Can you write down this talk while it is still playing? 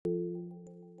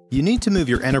You need to move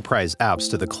your enterprise apps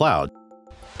to the cloud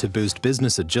to boost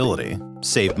business agility,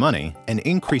 save money, and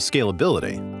increase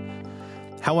scalability.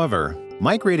 However,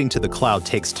 migrating to the cloud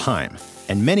takes time,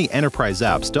 and many enterprise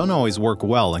apps don't always work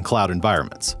well in cloud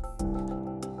environments.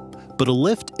 But a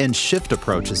lift and shift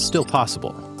approach is still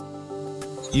possible.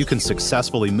 You can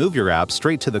successfully move your app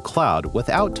straight to the cloud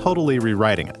without totally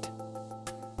rewriting it.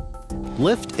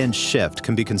 Lift and shift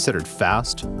can be considered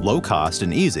fast, low cost,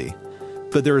 and easy,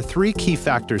 but there are three key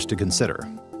factors to consider: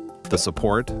 the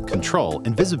support, control,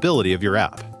 and visibility of your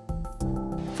app.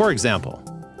 For example,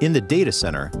 in the data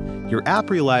center, your app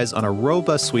relies on a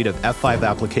robust suite of F5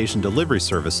 application delivery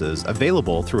services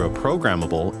available through a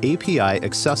programmable,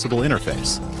 API-accessible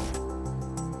interface.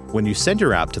 When you send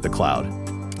your app to the cloud,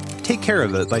 take care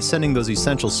of it by sending those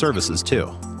essential services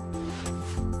too.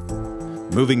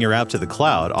 Moving your app to the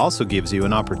cloud also gives you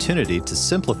an opportunity to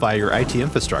simplify your IT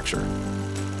infrastructure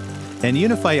and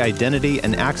unify identity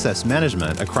and access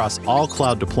management across all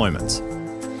cloud deployments.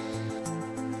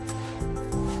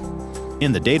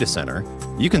 In the data center,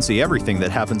 you can see everything that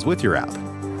happens with your app.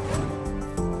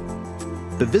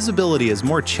 The visibility is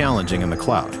more challenging in the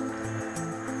cloud.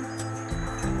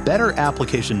 Better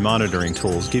application monitoring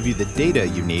tools give you the data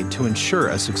you need to ensure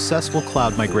a successful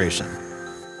cloud migration.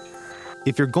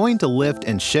 If you're going to lift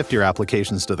and shift your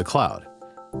applications to the cloud,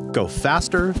 go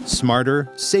faster, smarter,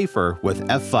 safer with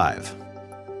F5.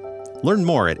 Learn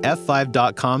more at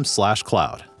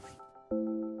f5.com/cloud.